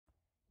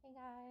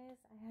guys,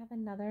 I have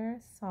another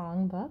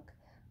songbook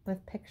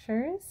with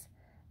pictures.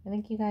 I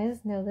think you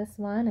guys know this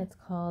one. It's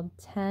called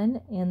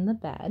 10 in the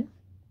Bed.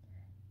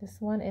 This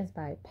one is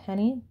by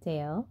Penny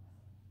Dale.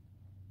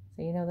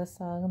 So you know the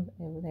song,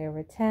 there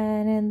were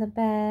 10 in the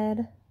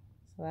bed.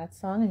 So that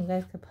song, and you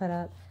guys could put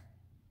up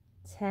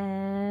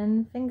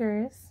 10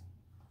 fingers.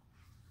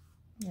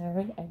 All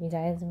right, are you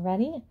guys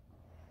ready?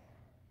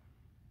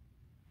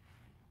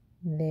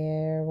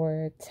 There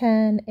were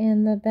 10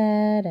 in the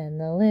bed, and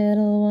the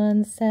little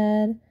one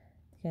said,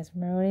 you guys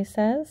remember what he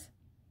says?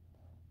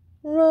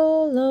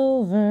 Roll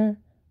over,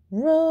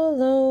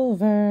 roll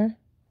over.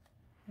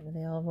 And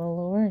they all roll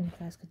over, and you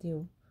guys could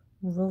do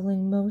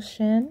rolling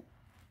motion.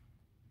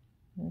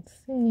 Let's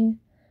see.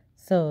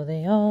 So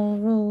they all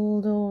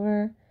rolled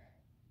over,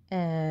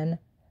 and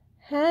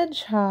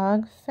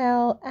Hedgehog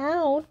fell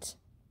out.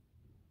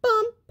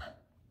 Bump!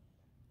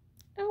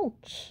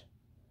 Ouch!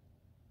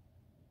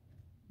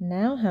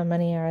 Now how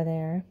many are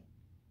there?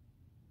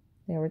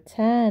 There were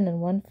 10 and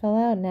one fell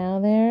out.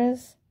 Now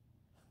there's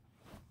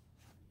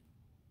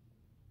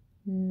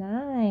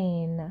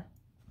 9.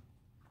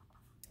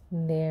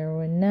 There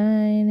were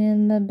 9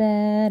 in the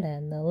bed,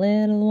 and the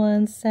little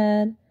one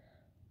said,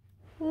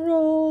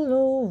 roll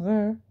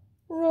over,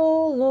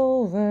 roll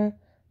over.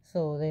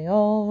 So they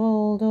all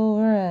rolled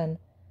over, and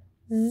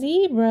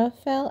Zebra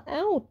fell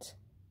out.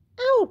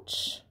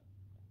 Ouch!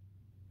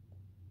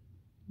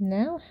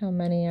 Now how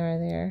many are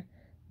there?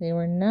 There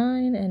were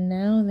 9, and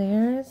now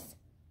there's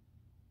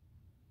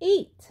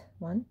 8.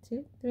 1,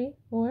 2, 3,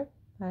 4,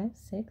 5,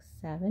 6,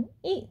 7,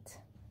 8.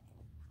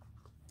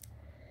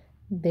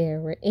 There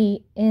were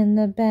 8 in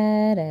the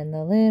bed, and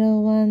the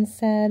little one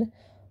said,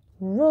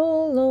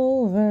 roll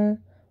over,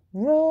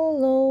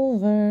 roll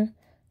over.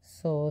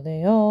 So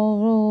they all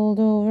rolled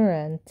over,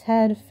 and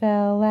Ted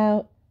fell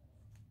out.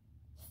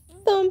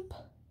 Thump!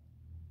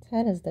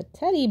 Ted is the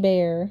teddy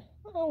bear.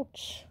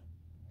 Ouch!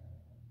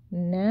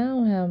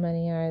 Now how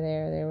many are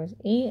there? There was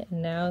 8,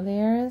 and now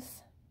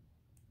there's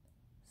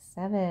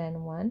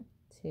 7. 1,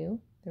 2,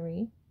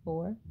 3,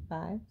 4,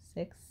 5,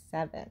 6,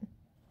 7.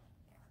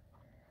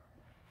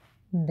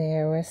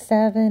 There were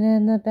 7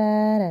 in the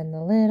bed, and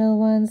the little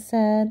one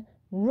said,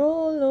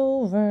 roll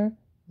over,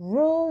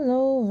 roll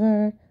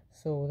over.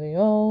 So they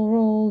all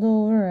rolled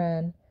over,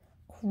 and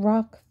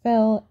Croc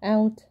fell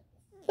out.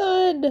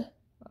 Thud!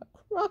 A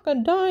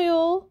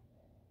crocodile!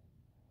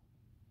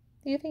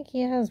 Do you think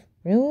he has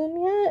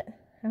room yet?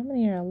 How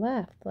many are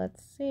left?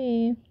 Let's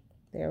see.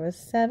 There was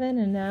 7,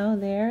 and now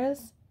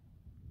there's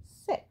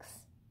 6.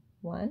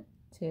 1,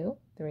 2,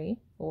 3,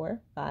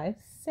 4, 5,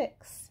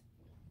 6.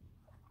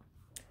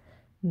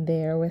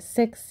 There was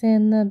 6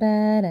 in the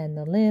bed, and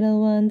the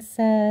little one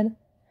said,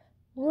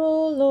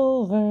 roll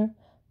over,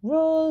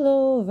 roll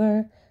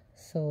over.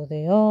 So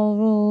they all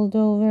rolled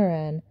over,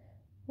 and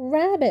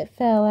Rabbit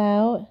fell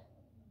out.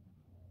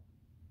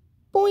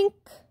 Boink!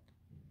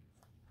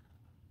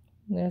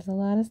 There's a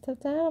lot of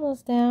stuffed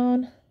animals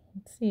down.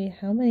 Let's see,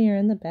 how many are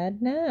in the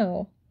bed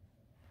now?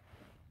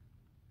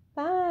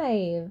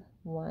 5.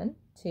 1,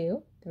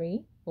 2,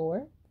 3,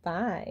 4,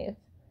 5.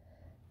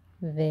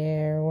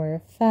 There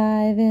were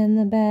 5 in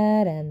the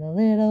bed, and the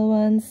little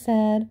one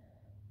said,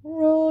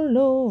 roll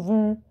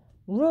over,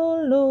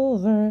 roll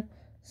over.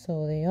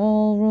 So they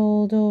all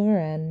rolled over,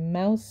 and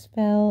Mouse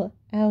fell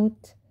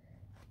out.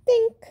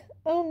 Think!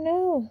 Oh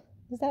no!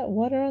 Is that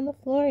water on the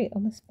floor? You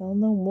almost fell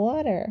in the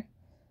water.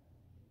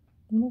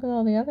 Look at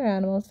all the other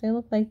animals. They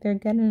look like they're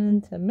getting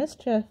into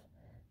mischief.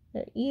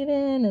 They're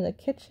eating in the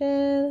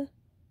kitchen.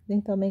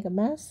 Think they'll make a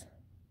mess?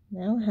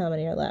 Now how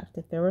many are left?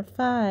 If there were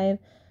 5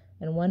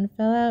 and one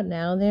fell out,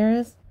 now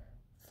there's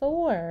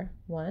 4.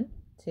 1,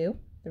 2,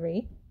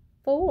 3,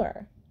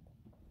 4.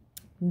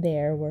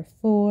 There were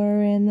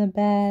 4 in the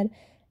bed,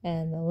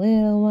 and the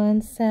little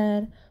one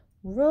said,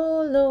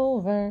 roll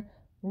over,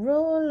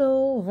 roll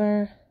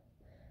over.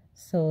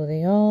 So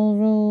they all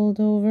rolled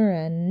over,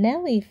 and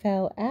Nellie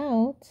fell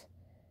out.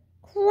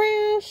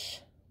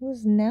 Crash!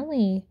 Who's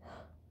Nellie?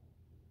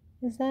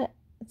 Is that...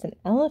 It's an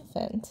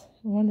elephant.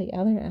 What are the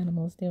other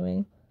animals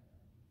doing?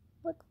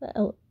 Look,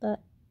 that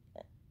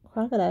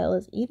crocodile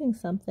is eating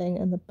something,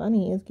 and the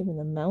bunny is giving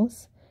the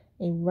mouse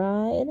a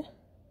ride,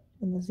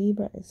 and the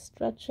zebra is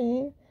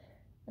stretching,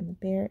 and the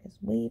bear is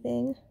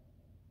waving.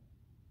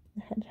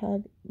 The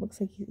hedgehog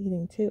looks like he's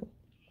eating too.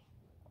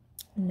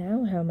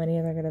 Now how many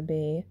are there going to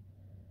be?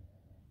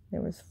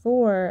 There was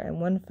 4,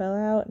 and one fell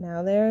out.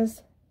 Now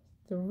there's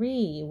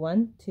 3.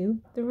 1,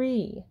 2,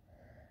 3.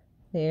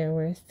 There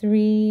were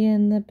 3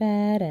 in the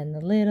bed, and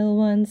the little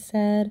one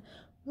said,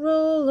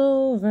 roll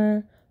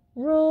over,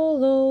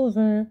 roll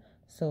over.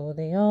 So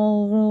they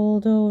all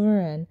rolled over,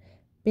 and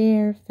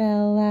Bear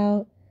fell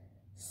out.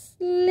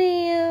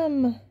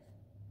 Slam!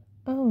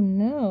 Oh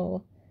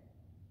no.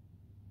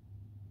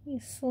 He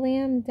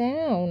slammed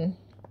down.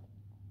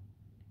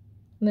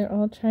 And they're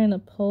all trying to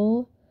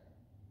pull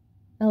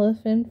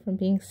Elephant from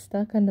being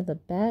stuck under the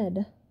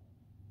bed.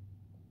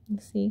 You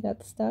see, he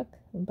got stuck,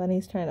 and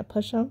Bunny's trying to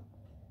push him.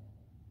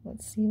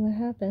 Let's see what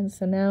happens.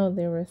 So now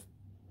there were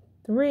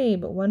 3,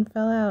 but one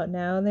fell out.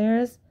 Now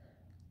there's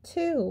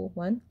 2.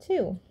 1,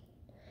 2.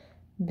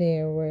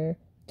 There were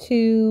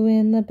 2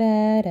 in the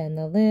bed, and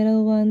the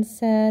little one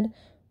said,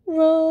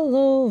 roll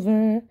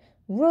over,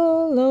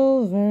 roll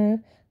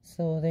over.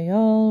 So they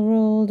all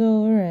rolled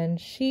over, and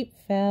Sheep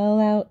fell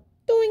out.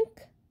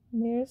 Doink!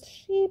 There's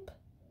Sheep.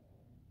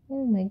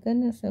 Oh my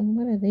goodness, and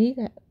what do they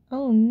got?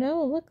 Oh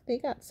no, look, they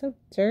got so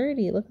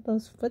dirty. Look at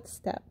those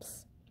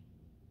footsteps.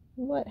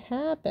 What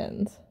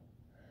happened?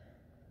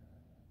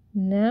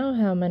 Now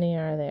how many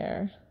are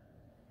there?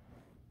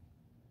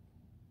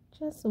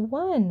 Just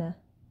 1.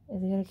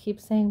 Is he going to keep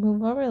saying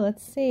move over?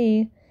 Let's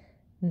see.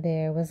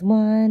 There was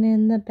 1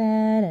 in the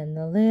bed, and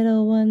the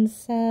little one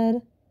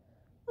said,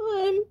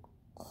 I'm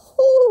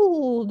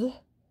cold,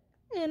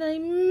 and I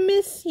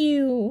miss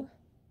you.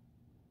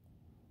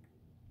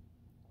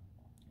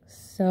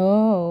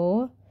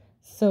 So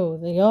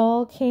they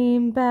all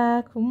came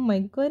back. Oh my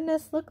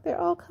goodness, look,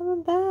 they're all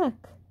coming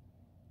back.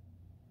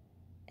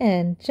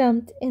 And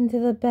jumped into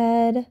the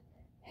bed.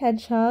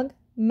 Hedgehog,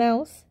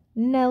 Mouse,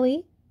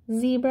 Nellie,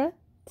 Zebra,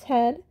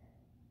 Ted,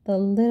 the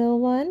little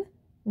one,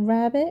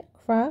 Rabbit,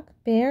 Croc,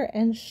 Bear,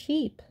 and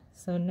Sheep.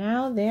 So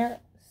now there's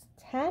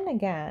 10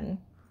 again.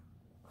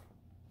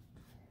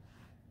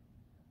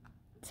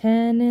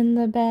 10 in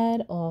the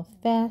bed, all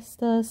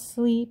fast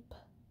asleep.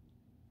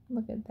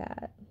 Look at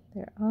that.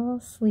 They're all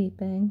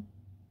sleeping.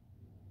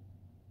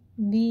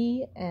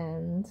 The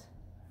end.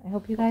 I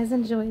hope you guys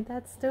enjoyed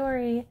that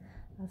story.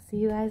 I'll see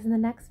you guys in the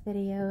next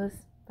videos.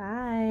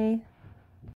 Bye.